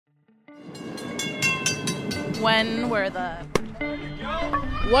When were the...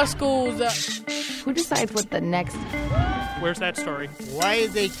 What schools... Who decides what the next... Where's that story? Why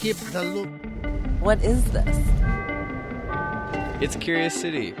they keep the loop? What is this? It's Curious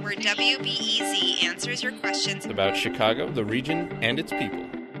City, where WBEZ answers your questions about Chicago, the region, and its people.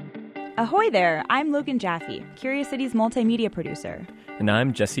 Ahoy there, I'm Logan Jaffe, Curious City's multimedia producer. And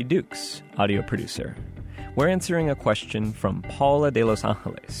I'm Jesse Dukes, audio producer. We're answering a question from Paula de Los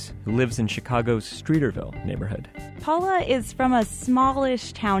Angeles, who lives in Chicago's Streeterville neighborhood. Paula is from a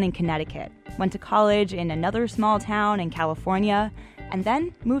smallish town in Connecticut, went to college in another small town in California, and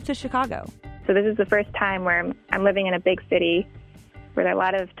then moved to Chicago. So this is the first time where I'm living in a big city where there are a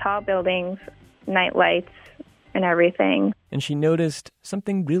lot of tall buildings, night lights, and everything. And she noticed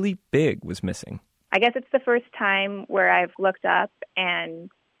something really big was missing. I guess it's the first time where I've looked up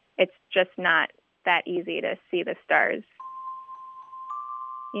and it's just not that easy to see the stars.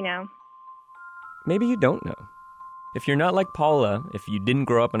 You know? Maybe you don't know. If you're not like Paula, if you didn't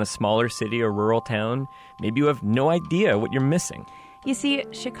grow up in a smaller city or rural town, maybe you have no idea what you're missing. You see,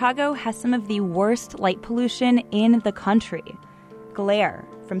 Chicago has some of the worst light pollution in the country. Glare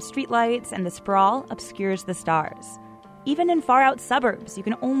from streetlights and the sprawl obscures the stars. Even in far-out suburbs, you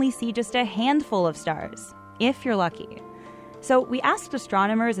can only see just a handful of stars, if you're lucky. So we asked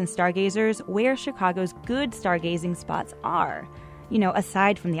astronomers and stargazers where Chicago's good stargazing spots are,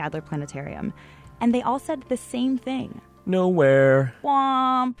 aside from the Adler Planetarium. And they all said the same thing. Nowhere.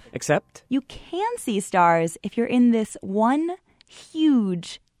 Womp. Except? You can see stars if you're in this one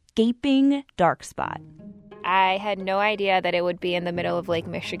huge, gaping dark spot. I had no idea that it would be in the middle of Lake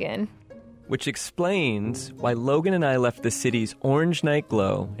Michigan. Which explains why Logan and I left the city's orange night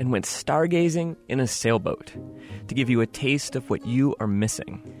glow and went stargazing in a sailboat to give you a taste of what you are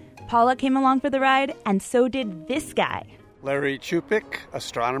missing. Paula came along for the ride, and so did this guy. Larry Chupik,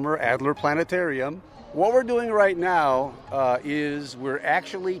 astronomer, Adler Planetarium. What we're doing right now is we're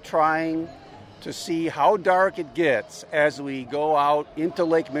actually trying to see how dark it gets as we go out into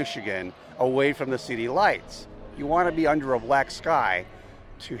Lake Michigan away from the city lights. You want to be under a black sky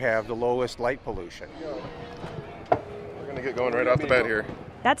to have the lowest light pollution. We're going to get going right off the bat here.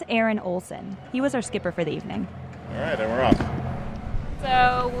 That's Aaron Olson. He was our skipper for the evening. All right, and we're off.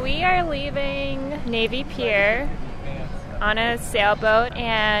 So we are leaving Navy Pier on a sailboat,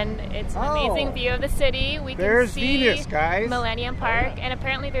 and it's an amazing view of the city. We can see Venus, guys. Millennium Park, and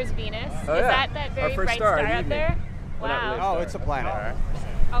apparently there's Venus. Oh, Is yeah. that very Our first bright star star of the up evening. there? Well, not really a Wow. Oh, it's a planet.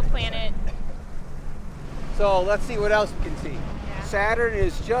 Oh, planet. So let's see what else we can see. Yeah. Saturn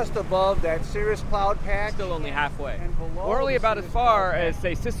is just above that cirrus cloud patch. Still only halfway. And below We're only the about as cirrus far cloud as, patch.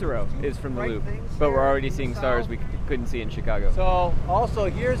 say, Cicero is from the Right loop. things But we're there already to the seeing stars south. we couldn't see in Chicago. So also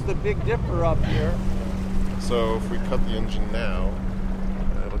here's the Big Dipper up here. So if we cut the engine now,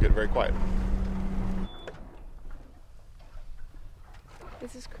 it'll get very quiet.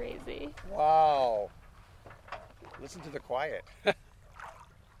 This is crazy. Wow. Listen to the quiet.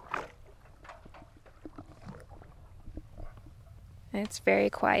 It's very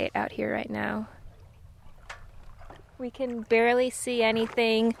quiet out here right now. We can barely see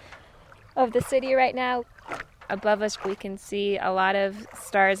anything of the city right now. Above us, we can see a lot of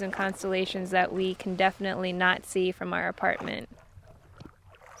stars and constellations that we can definitely not see from our apartment.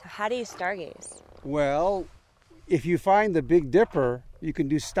 So how do you stargaze? Well, if you find the Big Dipper, you can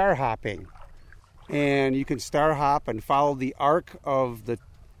do star hopping. And you can star hop and follow the arc of the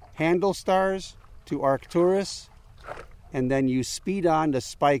Handle stars to Arcturus, and then you speed on to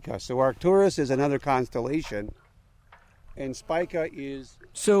Spica. So Arcturus is another constellation, and Spica is...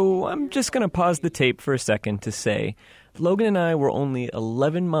 So I'm just going to pause the tape for a second to say Logan and I were only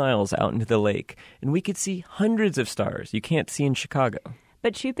 11 miles out into the lake, and we could see hundreds of stars you can't see in Chicago.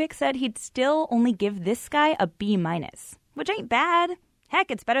 But Chupik said he'd still only give this guy a B-, which ain't bad. Heck,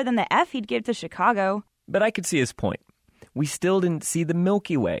 it's better than the F he'd give to Chicago. But I could see his point. We still didn't see the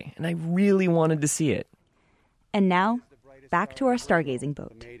Milky Way, and I really wanted to see it. And now, back to our stargazing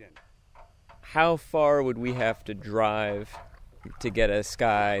boat. How far would we have to drive to get a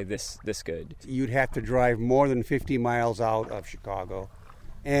sky this good? You'd have to drive more than 50 miles out of Chicago,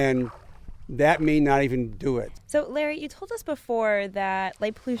 and that may not even do it. So, Larry, you told us before that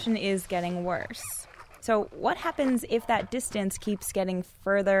light pollution is getting worse. So what happens if that distance keeps getting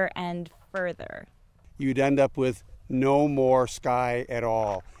further and further? You'd end up with no more sky at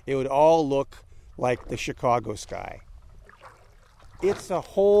all. It would all look like the Chicago sky. It's a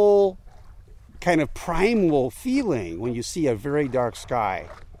whole kind of primal feeling when you see a very dark sky.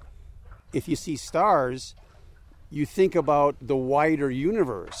 If you see stars, you think about the wider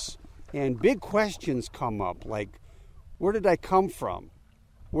universe, and big questions come up like, where did I come from?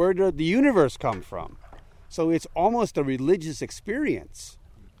 Where did the universe come from? So it's almost a religious experience.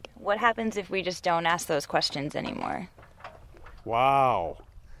 What happens if we just don't ask those questions anymore? Wow.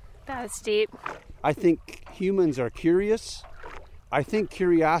 That was deep. I think humans are curious. I think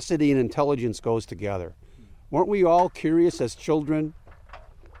curiosity and intelligence goes together. Weren't we all curious as children?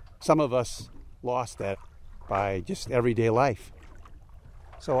 Some of us lost that by just everyday life.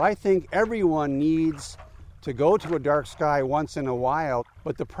 So I think everyone needs to go to a dark sky once in a while.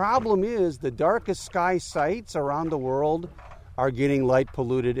 But the problem is the darkest sky sites around the world are getting light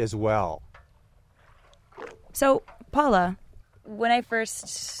polluted as well. So, Paula, when I first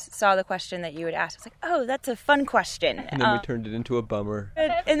saw the question that you had asked, I was like, oh, that's a fun question. And then we turned it into a bummer.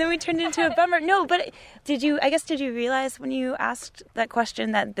 No, but did you realize when you asked that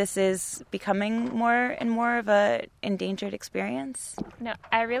question that this is becoming more and more of a endangered experience? No,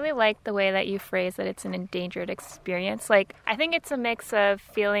 I really like the way that you phrase that it's an endangered experience. Like, I think it's a mix of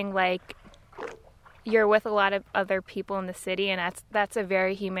feeling like you're with a lot of other people in the city, and that's a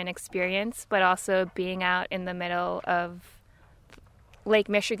very human experience, but also being out in the middle of Lake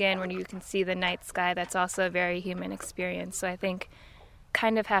Michigan where you can see the night sky, that's also a very human experience. So I think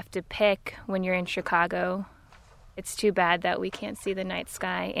kind of have to pick when you're in Chicago. It's too bad that we can't see the night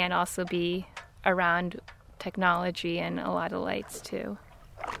sky and also be around technology and a lot of lights too.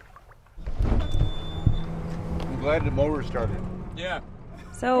 I'm glad the motor started. Yeah.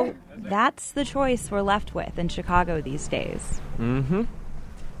 So that's the choice we're left with in Chicago these days. Mm-hmm.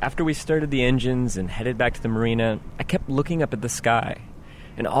 After we started the engines and headed back to the marina, I kept looking up at the sky.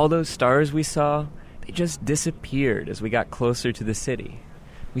 And all those stars we saw, they just disappeared as we got closer to the city.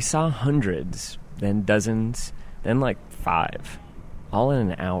 We saw hundreds, then dozens, then like 5, all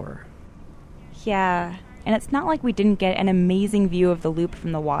in an hour. Yeah, and it's not like we didn't get an amazing view of the loop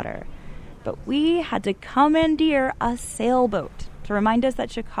from the water. But we had to commandeer a sailboat to remind us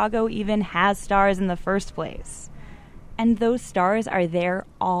that Chicago even has stars in the first place. And those stars are there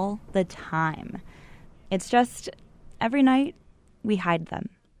all the time. It's just, every night, we hide them.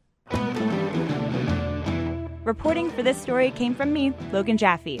 Reporting for this story came from me, Logan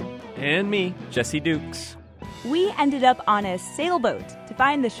Jaffe. And me, Jesse Dukes. We ended up on a sailboat to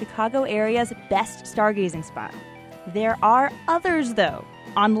find the Chicago area's best stargazing spot. There are others, though,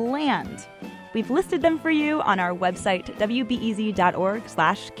 on land. We've listed them for you on our website,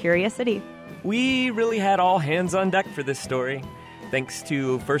 wbez.org/curiosity. We really had all hands on deck for this story. Thanks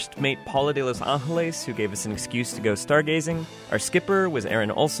to first mate Paula de Los Angeles, who gave us an excuse to go stargazing. Our skipper was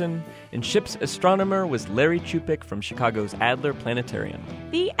Aaron Olson, and ship's astronomer was Larry Chupik from Chicago's Adler Planetarium.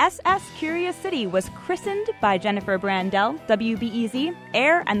 The SS Curious City was christened by Jennifer Brandel, WBEZ,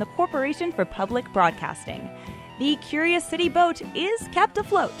 AIR, and the Corporation for Public Broadcasting. The Curious City boat is kept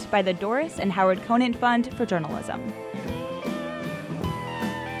afloat by the Doris and Howard Conant Fund for Journalism.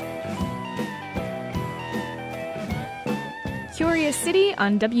 Curious City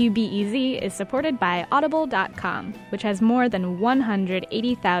on WBEZ is supported by Audible.com, which has more than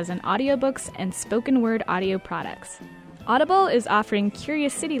 180,000 audiobooks and spoken word audio products. Audible is offering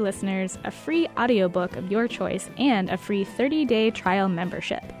Curious City listeners a free audiobook of your choice and a free 30-day trial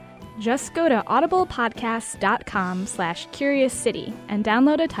membership. Just go to audiblepodcast.com/CuriousCity and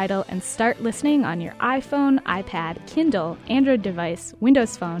download a title and start listening on your iPhone, iPad, Kindle, Android device,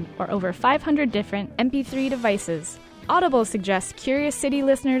 Windows Phone, or over 500 different MP3 devices. Audible suggests Curious City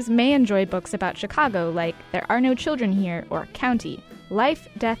listeners may enjoy books about Chicago like There Are No Children Here or County, Life,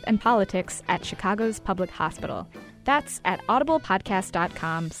 Death, and Politics at Chicago's Public Hospital. That's at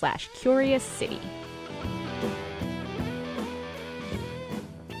audiblepodcast.com/CuriousCity.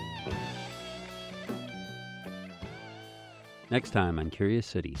 Next time on Curious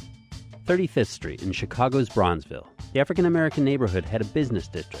City. 35th Street in Chicago's Bronzeville. The African-American neighborhood had a business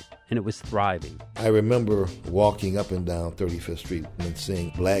district, and it was thriving. I remember walking up and down 35th Street and seeing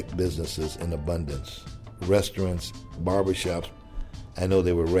black businesses in abundance. Restaurants, barbershops. I know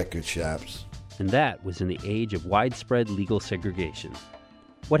there were record shops. And that was in the age of widespread legal segregation.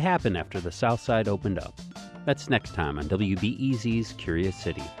 What happened after the South Side opened up? That's next time on WBEZ's Curious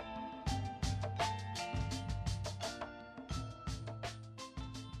City.